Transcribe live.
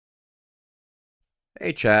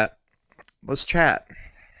Hey, chat. Let's chat.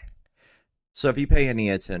 So, if you pay any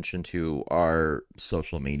attention to our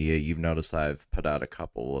social media, you've noticed I've put out a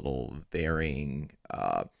couple little varying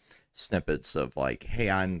snippets of like, hey,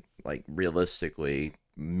 I'm like realistically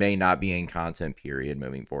may not be in content period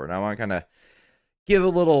moving forward. And I want to kind of give a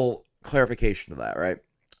little clarification to that, right?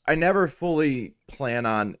 I never fully plan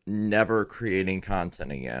on never creating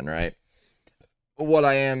content again, right? What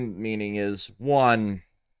I am meaning is one,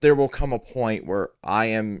 there will come a point where I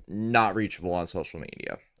am not reachable on social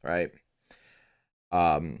media, right?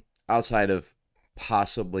 Outside of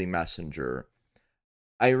possibly Messenger.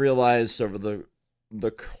 I realized over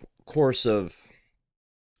the course of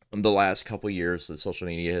the last couple years that social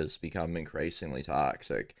media has become increasingly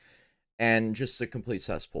toxic and just a complete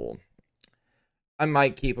cesspool. I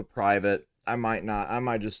might keep it private. I might not. I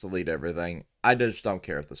might just delete everything. I just don't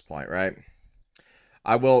care at this point, right?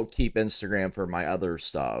 I will keep Instagram for my other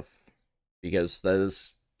stuff because that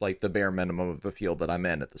is like the bare minimum of the field that I'm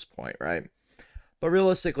in at this point, right? But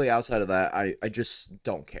realistically, outside of that, I just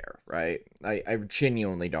don't care, right? I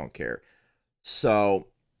genuinely don't care. So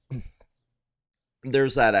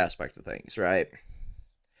there's that aspect of things, right?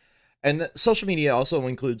 And social media also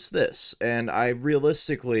includes this. And I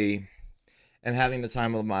realistically am having the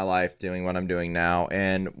time of my life doing what I'm doing now.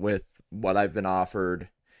 And with what I've been offered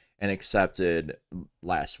and accepted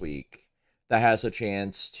last week, that has a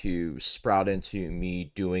chance to sprout into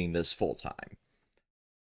me doing this full time.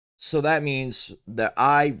 So that means that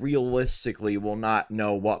I realistically will not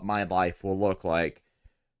know what my life will look like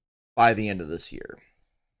by the end of this year.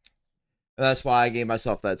 And that's why I gave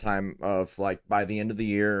myself that time of like by the end of the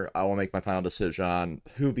year, I will make my final decision on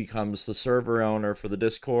who becomes the server owner for the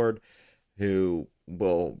Discord, who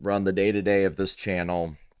will run the day to day of this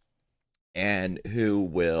channel, and who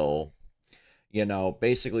will,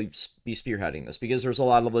 basically be spearheading this because there's a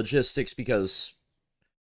lot of logistics because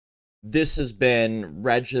this has been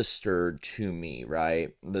registered to me,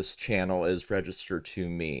 right? This channel is registered to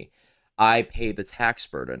me. I pay the tax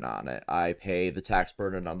burden on it. I pay the tax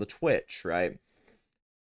burden on the Twitch, right?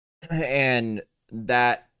 And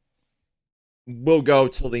that will go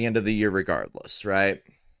till the end of the year regardless, right?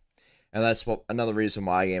 And that's what another reason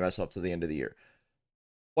why I gave myself to the end of the year.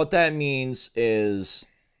 What that means is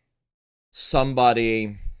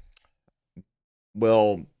somebody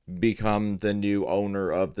will become the new owner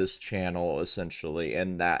of this channel essentially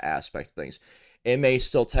in that aspect of things. It may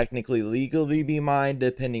still technically legally be mine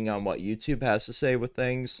depending on what YouTube has to say with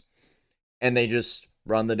things, and they just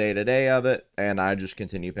run the day-to-day of it, and I just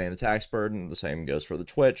continue paying the tax burden. The same goes for the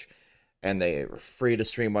Twitch, and they are free to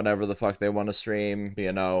stream whatever the fuck they want to stream,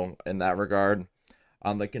 in that regard.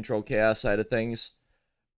 On the Control Chaos side of things,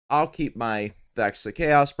 I'll keep my Vex the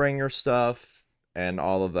Chaos Bringer stuff and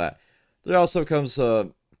all of that. There also comes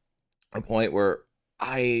a point where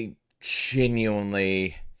I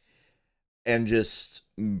genuinely am just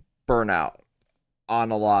burnout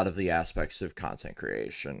on a lot of the aspects of content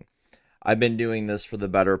creation. I've been doing this for the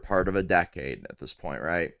better part of a decade at this point,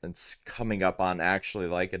 right? It's coming up on actually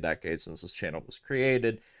like a decade since this channel was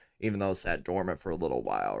created, even though it's sat dormant for a little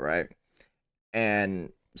while, right?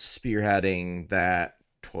 And spearheading that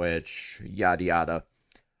Twitch, yada yada.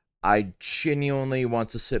 I genuinely want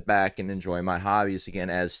to sit back and enjoy my hobbies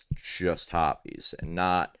again as just hobbies and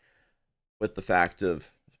not with the fact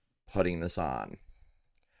of putting this on.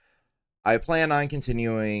 I plan on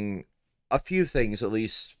continuing a few things at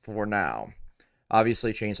least for now.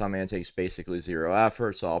 Obviously, Chainsaw Man takes basically zero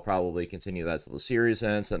effort, so I'll probably continue that till the series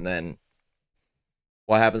ends, and then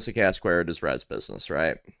what happens to Chaos Squared is Red's business,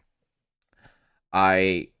 right?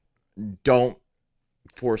 I don't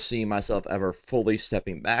foresee myself ever fully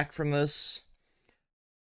stepping back from this.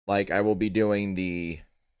 Like, I will be doing the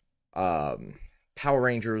Power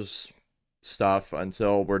Rangers stuff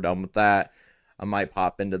until we're done with that. I might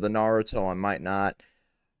pop into the Naruto, I might not.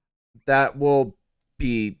 That will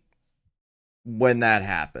be when that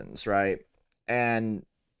happens, right? And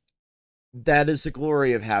that is the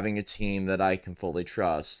glory of having a team that I can fully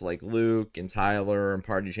trust. Like Luke and Tyler and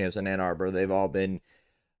Party Champs and Ann Arbor, they've all been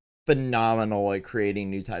phenomenal at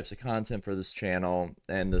creating new types of content for this channel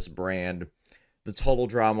and this brand. The Total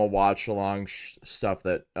Drama watch along stuff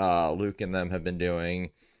that Luke and them have been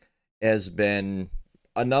doing has been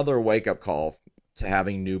another wake up call to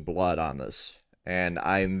having new blood on this. And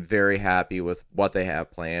I'm very happy with what they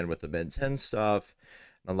have planned with the Ben 10 stuff,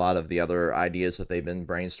 and a lot of the other ideas that they've been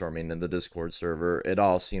brainstorming in the Discord server. It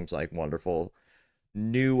all seems like wonderful,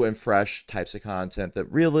 new and fresh types of content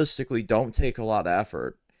that realistically don't take a lot of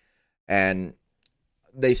effort. And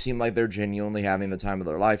they seem like they're genuinely having the time of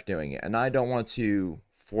their life doing it. And I don't want to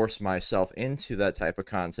force myself into that type of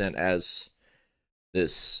content as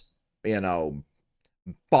this, you know,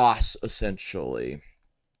 boss essentially.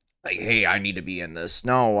 Like, hey, I need to be in this.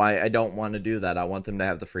 No, I don't want to do that. I want them to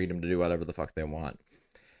have the freedom to do whatever the fuck they want.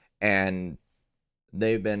 And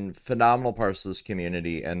they've been phenomenal parts of this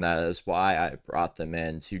community, and that is why I brought them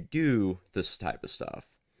in to do this type of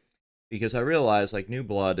stuff. Because I realized, like, New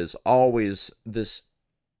Blood is always this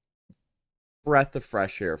breath of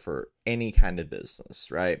fresh air for any kind of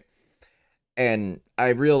business, right? And I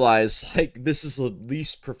realized, like, this is the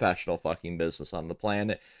least professional fucking business on the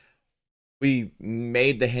planet. We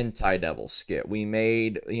made the Hentai Devil skit. We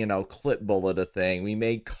made, you know, Clip Bullet a thing. We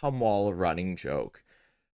made Cumwall a running joke.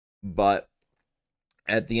 But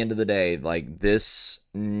at the end of the day, like, this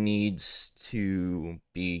needs to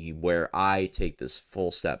be where I take this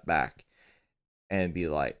full step back and be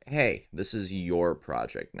like, hey, this is your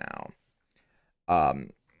project now.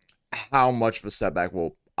 How much of a step back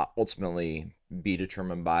will ultimately be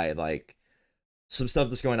determined by, like, some stuff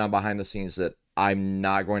that's going on behind the scenes that I'm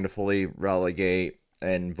not going to fully relegate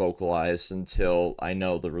and vocalize until I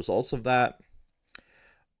know the results of that.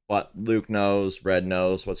 But Luke knows, Red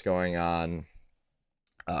knows what's going on,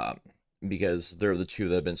 because they're the two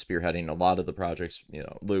that have been spearheading a lot of the projects. You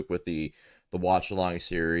know, Luke with the watch along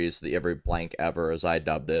series, the Every Blank Ever, as I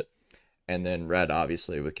dubbed it, and then Red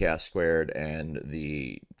obviously with Cast Squared and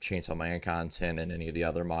the Chainsaw Man content and any of the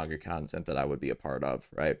other manga content that I would be a part of,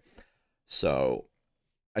 right? So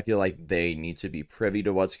I feel like they need to be privy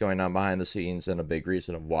to what's going on behind the scenes, and a big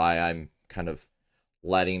reason of why I'm kind of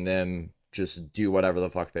letting them just do whatever the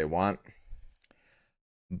fuck they want.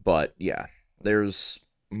 But yeah, there's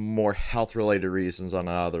more health related reasons on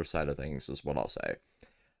the other side of things, is what I'll say.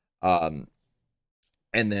 Um,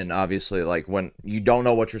 and then obviously, like, when you don't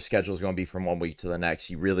know what your schedule is going to be from one week to the next,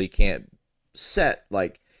 you really can't set,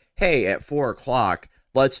 like, hey, at 4 o'clock,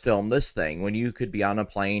 let's film this thing, when you could be on a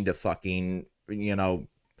plane to fucking, you know,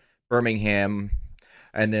 Birmingham,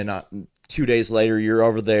 and then 2 days later you're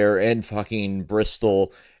over there in fucking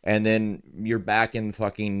Bristol, and then you're back in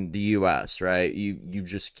fucking the US, right? You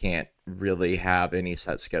just can't really have any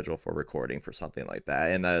set schedule for recording for something like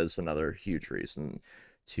that. And that is another huge reason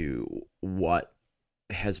to what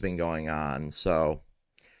has been going on. So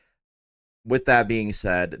with that being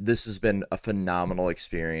said, this has been a phenomenal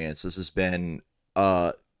experience. This has been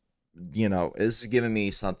you know, this has given me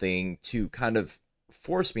something to kind of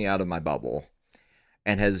force me out of my bubble,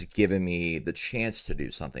 and has given me the chance to do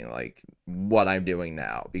something like what I'm doing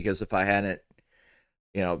now. Because if I hadn't,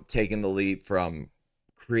 you know, taken the leap from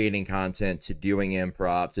creating content to doing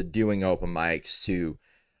improv to doing open mics to,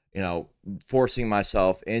 you know, forcing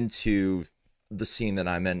myself into the scene that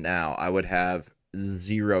I'm in now, I would have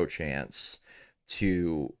zero chance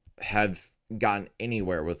to have gotten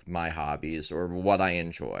anywhere with my hobbies or what I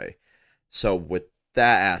enjoy. So with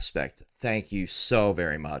that aspect, thank you so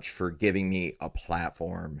very much for giving me a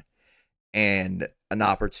platform and an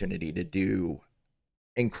opportunity to do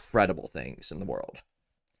incredible things in the world.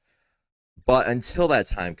 But until that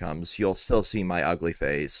time comes, you'll still see my ugly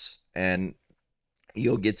face, and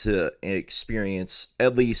you'll get to experience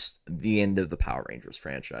at least the end of the Power Rangers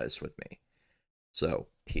franchise with me. So,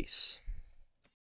 peace.